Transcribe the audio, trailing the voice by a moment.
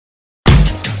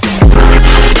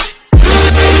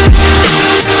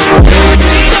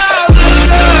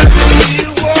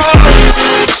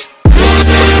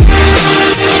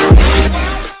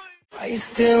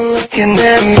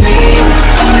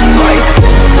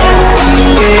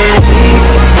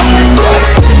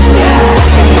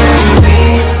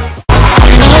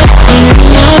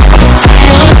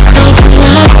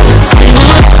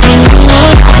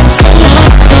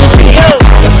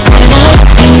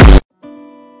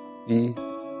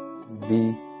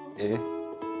PBA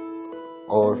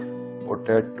or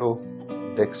potato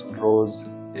dextrose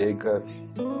agar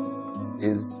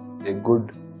is a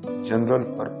good general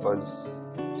purpose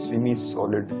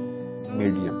semi-solid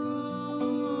medium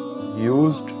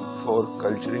used for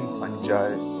culturing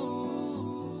fungi.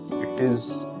 It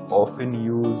is often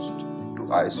used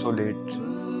to isolate,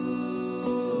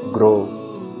 grow,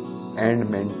 and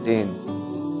maintain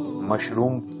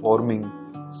mushroom-forming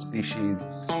species.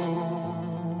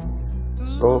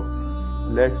 So,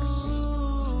 let's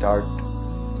start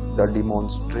the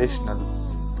demonstrational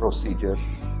procedure.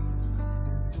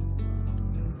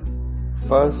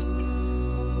 First,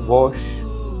 wash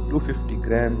 250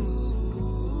 grams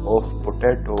of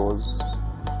potatoes.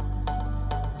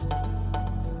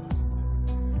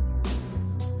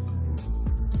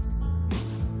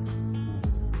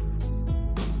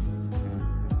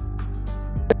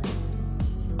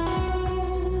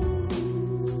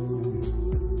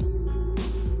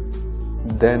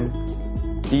 Then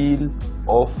peel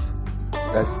off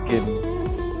the skin.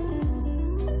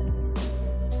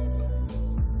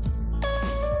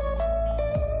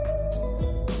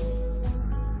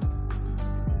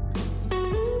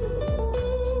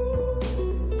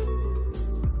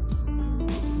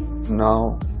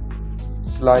 Now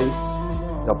slice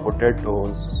the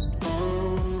potatoes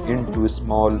into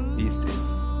small pieces.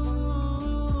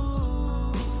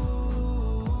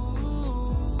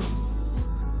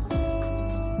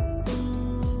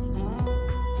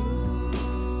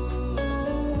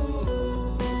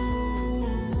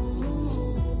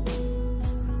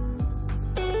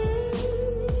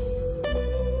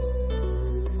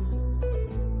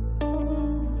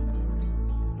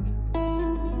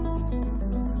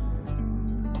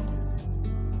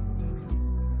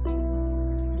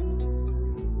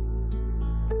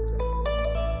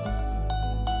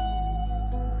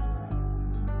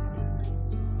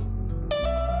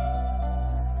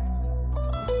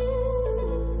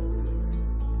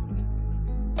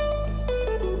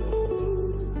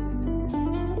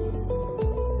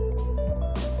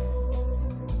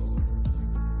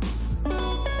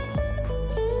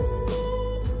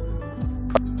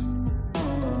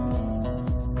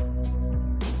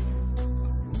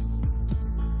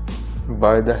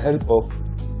 By the help of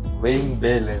weighing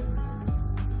balance,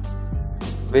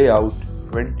 weigh out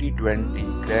 20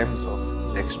 grams of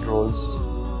dextrose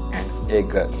and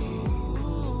agar.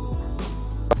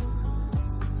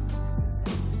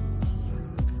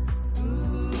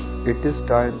 It is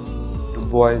time to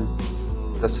boil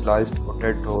the sliced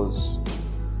potatoes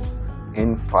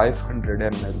in 500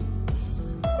 ml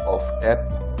of tap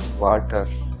water,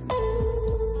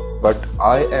 but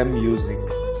I am using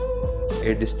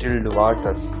a distilled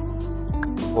water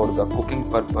for the cooking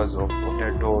purpose of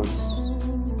potatoes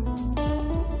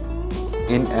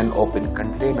in an open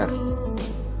container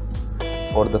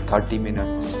for the 30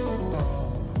 minutes.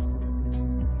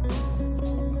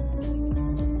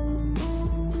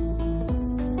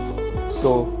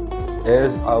 So,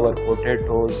 as our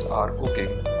potatoes are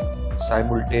cooking,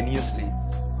 simultaneously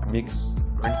mix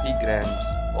 20 grams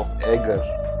of agar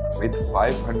with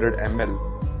 500 ml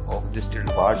of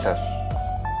distilled water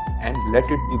and let it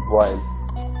be boiled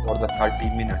for the 30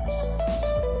 minutes.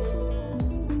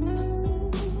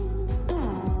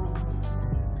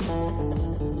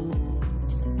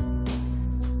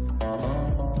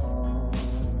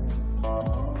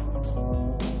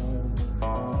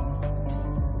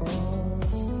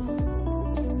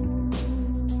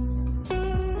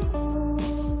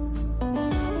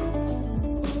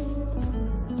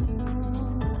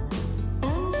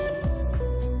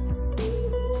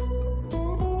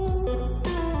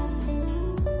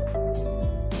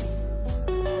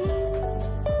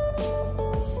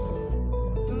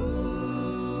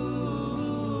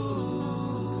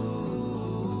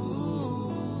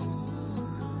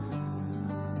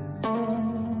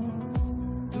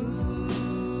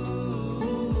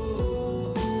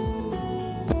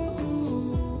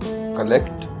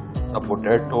 Collect the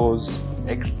potatoes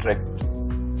extract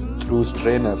through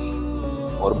strainer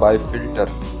or by filter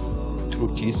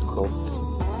through cheesecloth.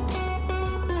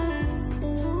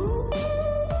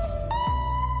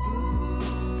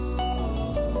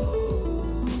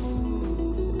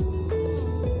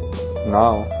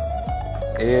 Now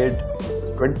add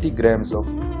 20 grams of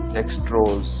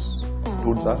dextrose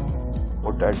to the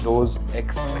potatoes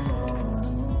extract.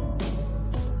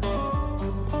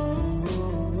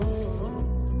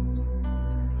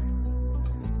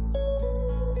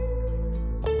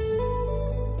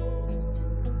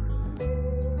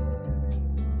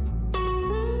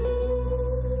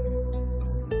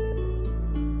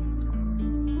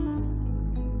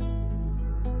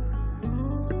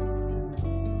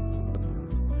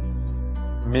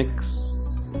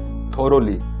 Mix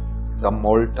thoroughly the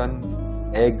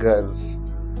molten agar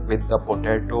with the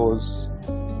potatoes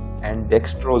and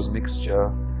dextrose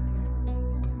mixture.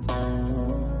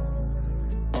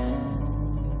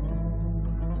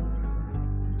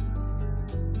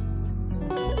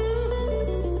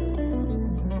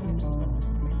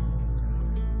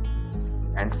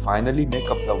 And finally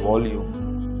make up the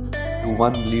volume to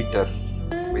 1 liter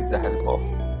with the help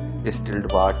of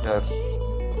distilled water.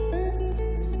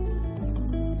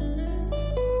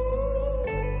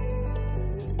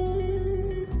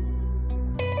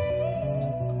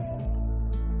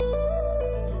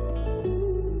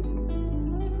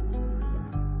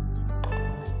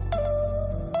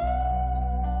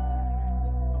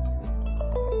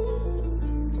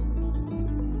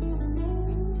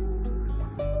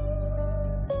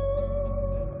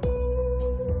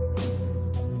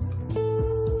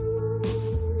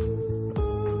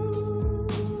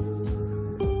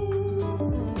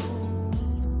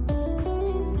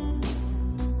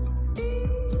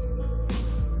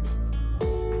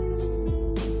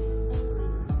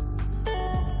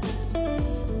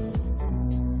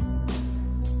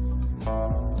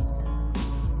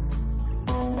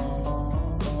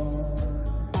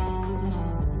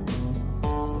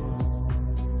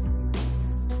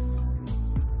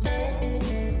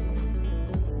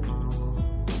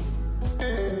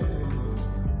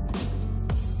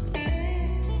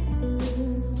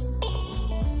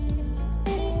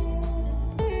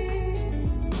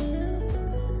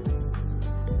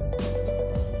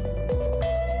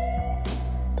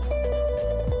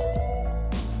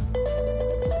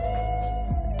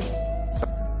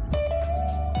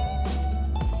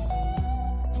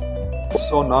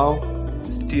 So now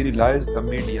sterilize the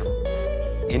medium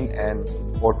in an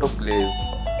autoclave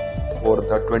for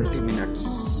the 20 minutes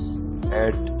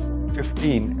at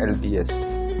 15 lbs,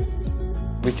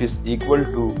 which is equal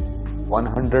to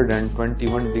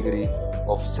 121 degrees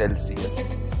of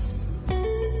Celsius.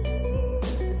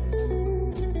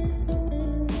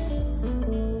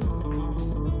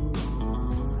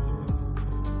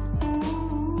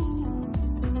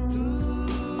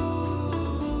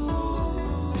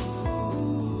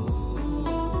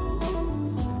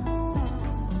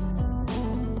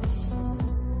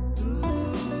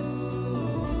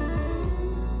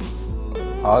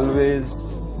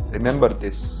 Always remember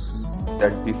this,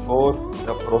 that before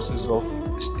the process of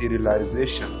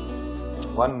sterilization,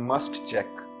 one must check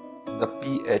the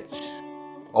pH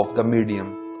of the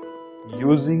medium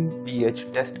using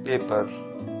pH test paper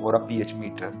or a pH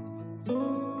meter.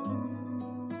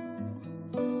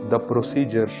 The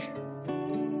procedure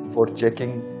for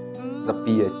checking the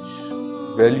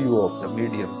pH value of the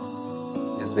medium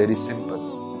is very simple.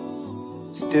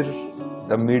 Stir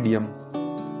the medium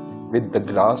with the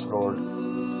glass rod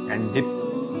and dip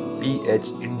pH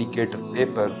indicator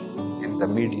paper in the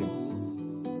medium.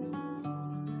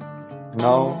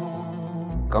 Now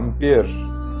compare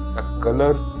the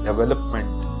color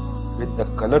development with the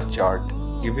color chart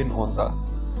given on the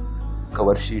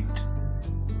cover sheet.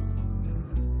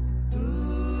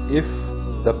 If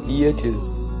the pH is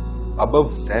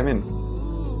above 7,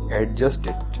 adjust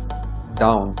it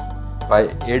down by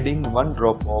adding 1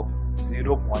 drop of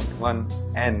 0.1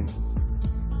 N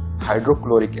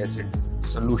hydrochloric acid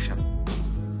solution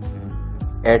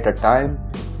at a time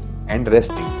and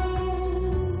resting.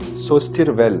 So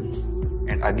stir well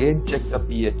and again check the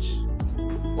pH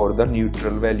for the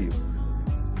neutral value.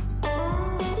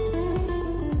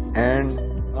 And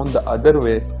on the other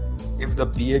way, if the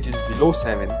pH is below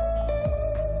 7,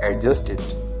 adjust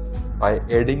it by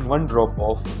adding 1 drop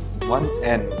of 1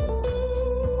 N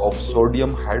of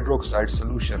sodium hydroxide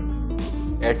solution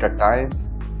at a time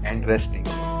and resting.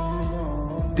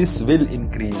 This will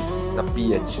increase the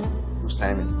pH to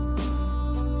 7.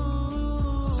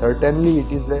 Certainly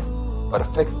it is a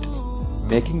perfect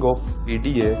making of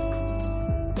PDA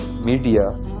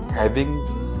media having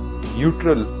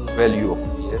neutral value of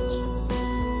pH.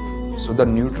 So the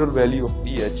neutral value of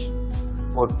pH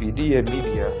for PDA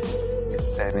media is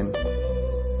 7.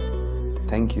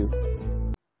 Thank you.